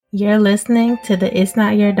You're listening to the It's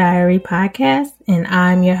Not Your Diary podcast, and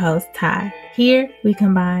I'm your host, Ty. Here, we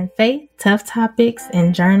combine faith, tough topics,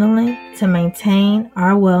 and journaling to maintain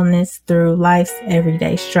our wellness through life's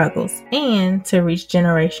everyday struggles and to reach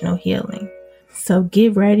generational healing. So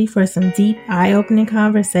get ready for some deep, eye-opening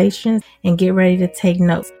conversations and get ready to take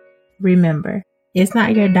notes. Remember, it's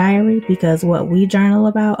not your diary because what we journal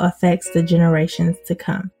about affects the generations to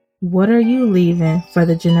come. What are you leaving for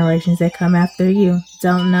the generations that come after you?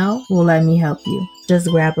 Don't know? Well, let me help you. Just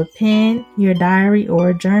grab a pen, your diary, or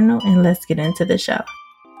a journal, and let's get into the show.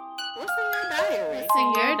 What's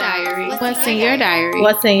in your diary? What's in your diary?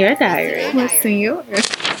 What's in your diary? What's in yours?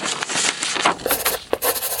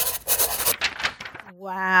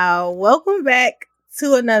 Wow. Welcome back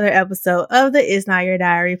to another episode of the It's Not Your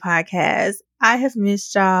Diary podcast. I have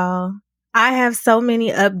missed y'all. I have so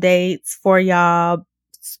many updates for y'all.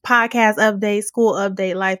 Podcast update, school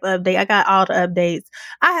update, life update. I got all the updates.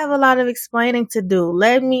 I have a lot of explaining to do.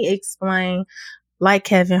 Let me explain like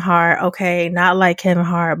Kevin Hart. Okay, not like Kevin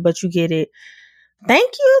Hart, but you get it.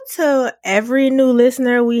 Thank you to every new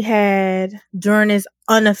listener we had during this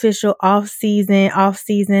unofficial off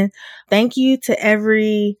season. Thank you to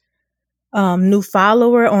every new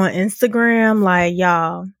follower on Instagram. Like,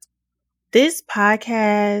 y'all, this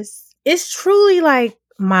podcast is truly like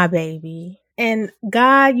my baby. And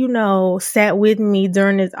God, sat with me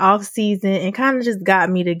during this off season and kind of just got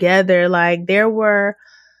me together. Like, there were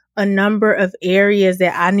a number of areas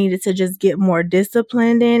that I needed to just get more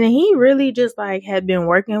disciplined in. And he really just had been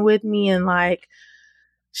working with me and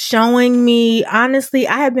showing me. Honestly,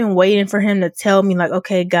 I had been waiting for him to tell me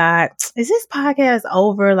okay, God, is this podcast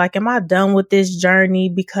over? Am I done with this journey?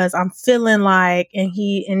 Because I'm feeling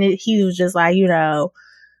he was just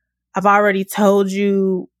I've already told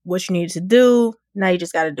you what you need to do. Now you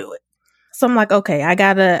just got to do it. So I'm okay, I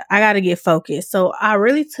gotta get focused. So I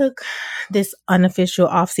really took this unofficial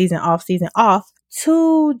off season off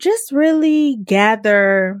to just really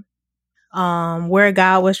gather where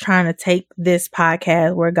God was trying to take this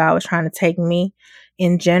podcast, where God was trying to take me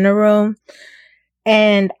in general.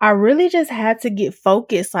 And I really just had to get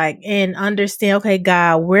focused, and understand, okay,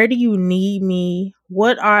 God, where do you need me?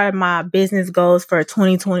 What are my business goals for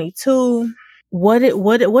 2022? What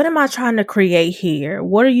am I trying to create here?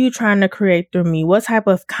 What are you trying to create through me? What type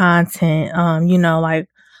of content?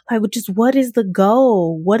 Just what is the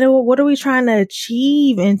goal? What are we trying to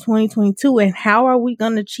achieve in 2022? And how are we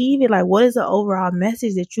going to achieve it? What is the overall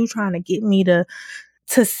message that you're trying to get me to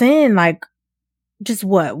send? Just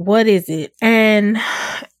what is it? And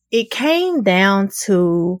it came down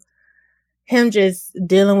to him just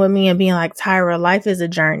dealing with me and being Tyra, life is a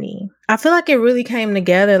journey. I feel it really came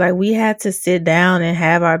together. We had to sit down and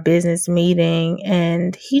have our business meeting,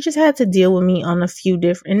 and he just had to deal with me on a few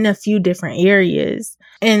different areas.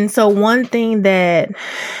 And so one thing that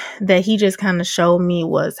he just kind of showed me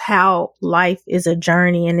was how life is a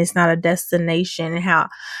journey and it's not a destination, and how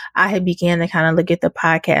I had began to kind of look at the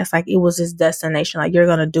podcast it was this destination, you're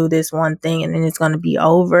going to do this one thing and then it's going to be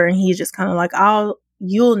over. And he's just kind of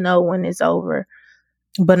you'll know when it's over.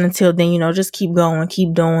 But until then, just keep going,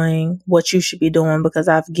 keep doing what you should be doing, because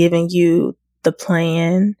I've given you the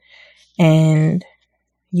plan and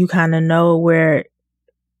you kind of know where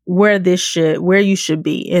you should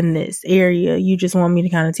be in this area. You just want me to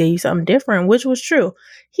kind of tell you something different, which was true.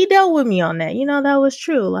 He dealt with me on that. That was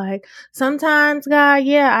true. Sometimes, God,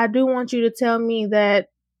 I do want you to tell me that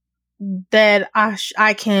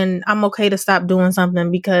I'm okay to stop doing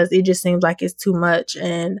something because it just seems like it's too much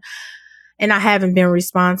and I haven't been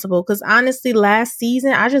responsible. Because honestly, last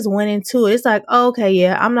season, I just went into it. It's okay,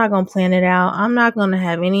 yeah, I'm not going to plan it out. I'm not going to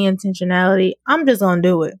have any intentionality. I'm just going to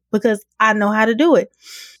do it because I know how to do it.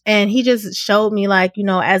 And he just showed me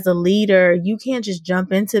as a leader, you can't just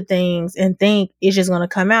jump into things and think it's just going to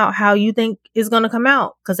come out how you think it's going to come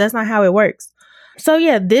out, because that's not how it works. So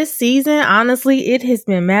yeah, this season, honestly, it has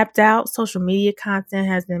been mapped out. Social media content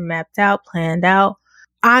has been mapped out, planned out.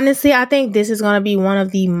 Honestly, I think this is going to be one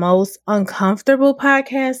of the most uncomfortable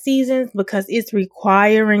podcast seasons because it's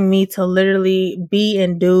requiring me to literally be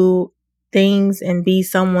and do things and be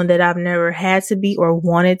someone that I've never had to be or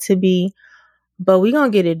wanted to be. But we're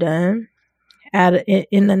going to get it done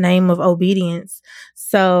in the name of obedience.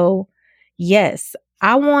 So yes,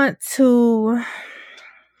 I want to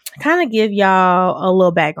kind of give y'all a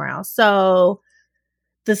little background. So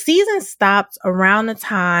the season stopped around the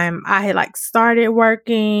time I had started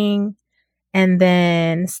working and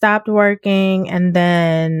then stopped working and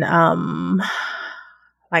then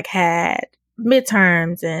had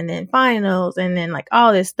midterms and then finals and then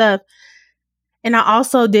all this stuff. And I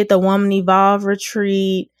also did the Woman Evolve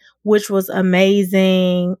retreat, which was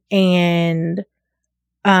amazing. And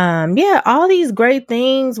all these great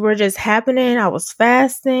things were just happening. I was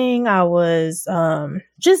fasting. I was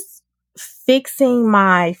just fixing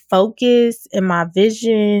my focus and my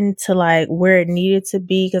vision to like where it needed to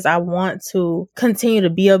be, because I want to continue to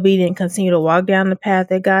be obedient, continue to walk down the path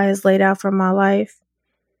that God has laid out for my life.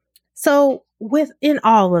 So within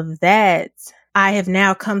all of that, I have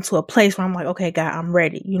now come to a place where I'm like, okay, God, I'm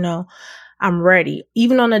ready. I'm ready.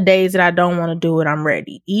 Even on the days that I don't want to do it, I'm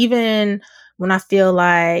ready. Even when I feel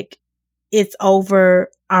like it's over,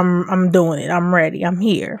 I'm doing it. I'm ready. I'm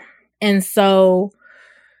here. And so,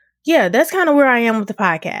 yeah, that's kind of where I am with the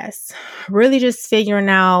podcast. Really just figuring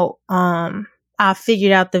out, I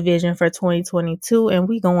figured out the vision for 2022 and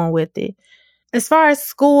we going with it. As far as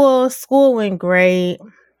school went great.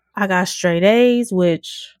 I got straight A's,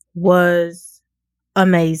 which was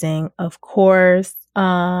amazing, of course.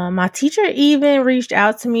 My teacher even reached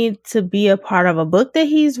out to me to be a part of a book that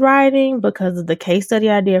he's writing because of the case study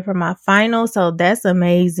I did for my final. So that's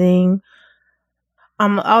amazing.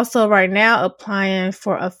 I'm also right now applying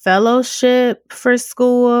for a fellowship for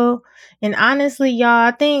school. And honestly, y'all,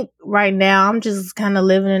 I think right now I'm just kind of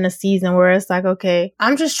living in a season where it's like, okay,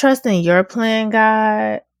 I'm just trusting your plan,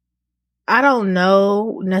 God. I don't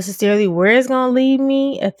know necessarily where it's going to lead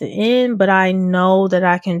me at the end, but I know that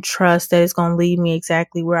I can trust that it's going to lead me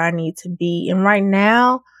exactly where I need to be. And right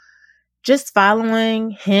now, just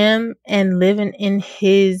following him and living in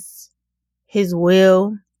his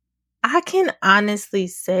will, I can honestly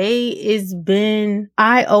say it's been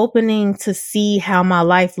eye-opening to see how my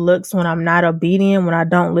life looks when I'm not obedient, when I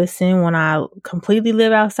don't listen, when I completely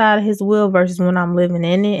live outside of his will versus when I'm living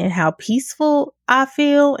in it, and how peaceful I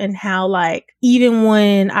feel, and how like even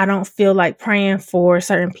when I don't feel like praying for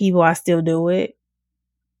certain people, I still do it.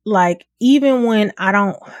 Like even when I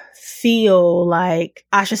don't feel like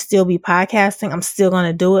I should still be podcasting, I'm still going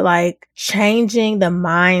to do it. Like changing the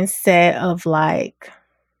mindset of like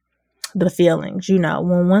the feelings,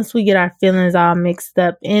 when once we get our feelings all mixed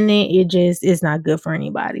up in it just is not good for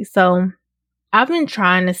anybody. So I've been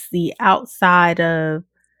trying to see outside of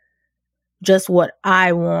just what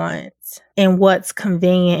I want and what's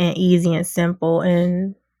convenient and easy and simple,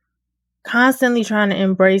 and constantly trying to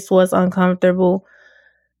embrace what's uncomfortable,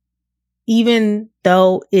 even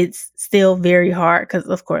though it's still very hard, because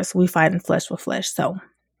of course we fighting flesh with flesh. So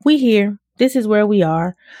we here. This is where we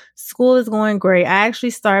are. School is going great. I actually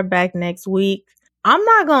start back next week. I'm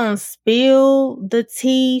not going to spill the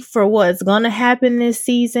tea for what's going to happen this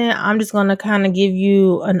season. I'm just going to kind of give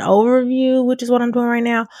you an overview, which is what I'm doing right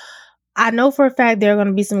now. I know for a fact there are going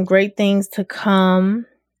to be some great things to come.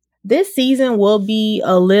 This season will be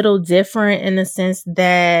a little different in the sense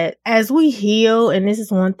that as we heal, and this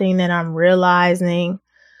is one thing that I'm realizing,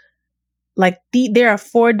 like there are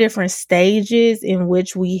 4 different stages in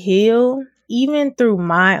which we heal. Even through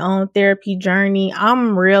my own therapy journey,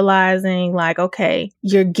 I'm realizing like, okay,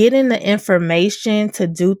 you're getting the information to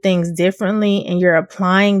do things differently and you're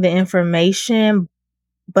applying the information.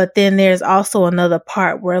 But then there's also another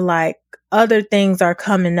part where like other things are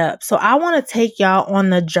coming up. So I want to take y'all on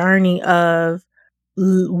the journey of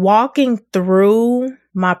walking through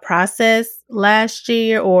my process last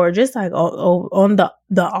year, or just like on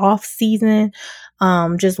the off season,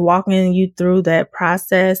 just walking you through that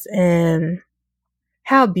process and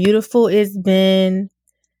how beautiful it's been.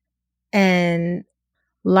 And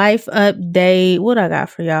life update, what I got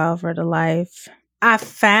for y'all for the life. I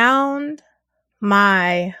found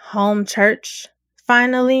my home church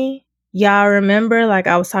finally. Y'all remember like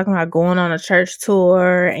I was talking about going on a church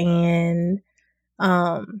tour and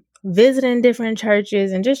visiting different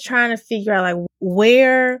churches and just trying to figure out like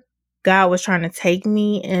where God was trying to take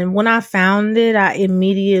me. And when I found it, I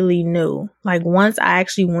immediately knew. Like once I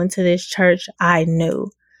actually went to this church, I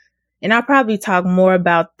knew. And I'll probably talk more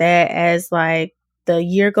about that as like the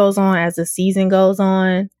year goes on, as the season goes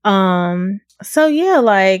on. So yeah,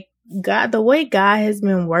 like God, the way God has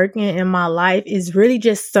been working in my life is really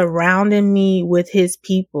just surrounding me with his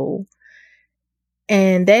people.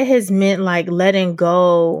 And that has meant like letting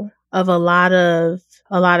go of a lot of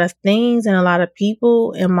things and a lot of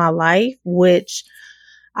people in my life, which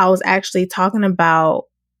I was actually talking about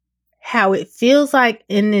how it feels like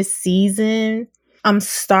in this season, I'm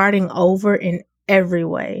starting over in every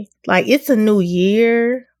way. Like it's a new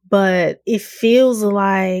year, but it feels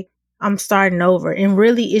like I'm starting over. And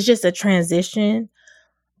really it's just a transition.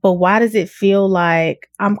 But why does it feel like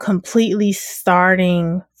I'm completely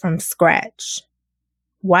starting from scratch?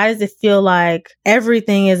 Why does it feel like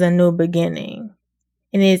everything is a new beginning?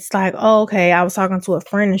 And it's like, oh, okay, I was talking to a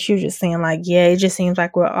friend and she was just saying like, yeah, it just seems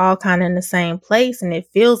like we're all kind of in the same place. And it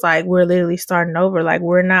feels like we're literally starting over. Like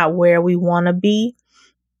we're not where we want to be.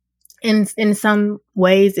 In some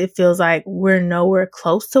ways, it feels like we're nowhere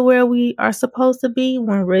close to where we are supposed to be,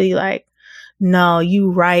 when really like, no,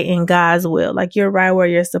 you right in God's will. Like you're right where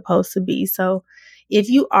you're supposed to be. So if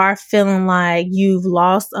you are feeling like you've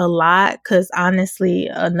lost a lot, because honestly,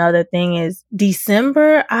 another thing is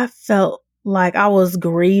December, I felt like I was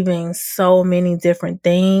grieving so many different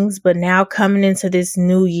things. But now coming into this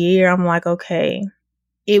new year, I'm like, okay,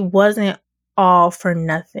 it wasn't all for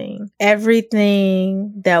nothing.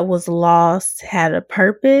 Everything that was lost had a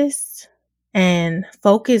purpose, and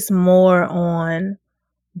focus more on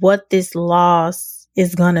what this loss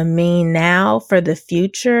is going to mean now for the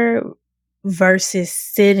future versus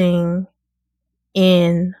sitting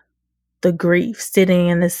in the grief, sitting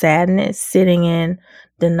in the sadness, sitting in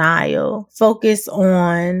denial. Focus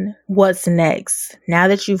on what's next. Now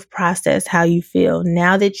that you've processed how you feel,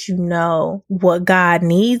 now that you know what God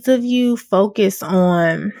needs of you, focus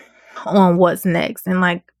on what's next. And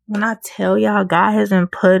like when I tell y'all, God has been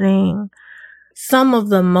putting some of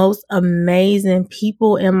the most amazing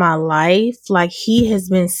people in my life. Like he has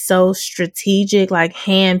been so strategic, like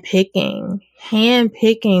handpicking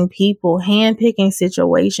people, handpicking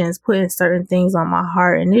situations, putting certain things on my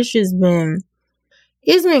heart. And it's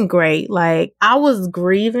been great. Like I was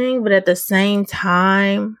grieving, but at the same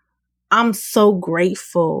time, I'm so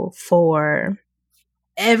grateful for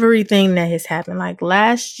everything that has happened. Like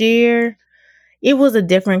last year, it was a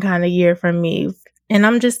different kind of year for me. And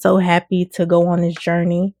I'm just so happy to go on this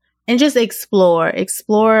journey and just explore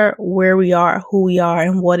where we are, who we are,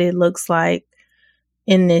 and what it looks like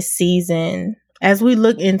in this season. As we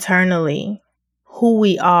look internally, who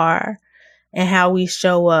we are and how we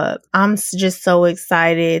show up. I'm just so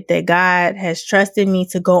excited that God has trusted me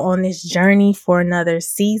to go on this journey for another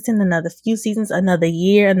season, another few seasons, another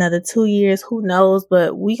year, another 2 years, who knows,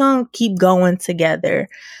 but we gonna keep going together.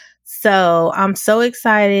 So I'm so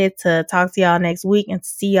excited to talk to y'all next week and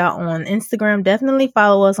see y'all on Instagram. Definitely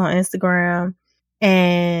follow us on Instagram.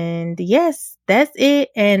 And yes, that's it.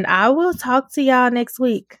 And I will talk to y'all next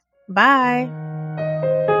week. Bye.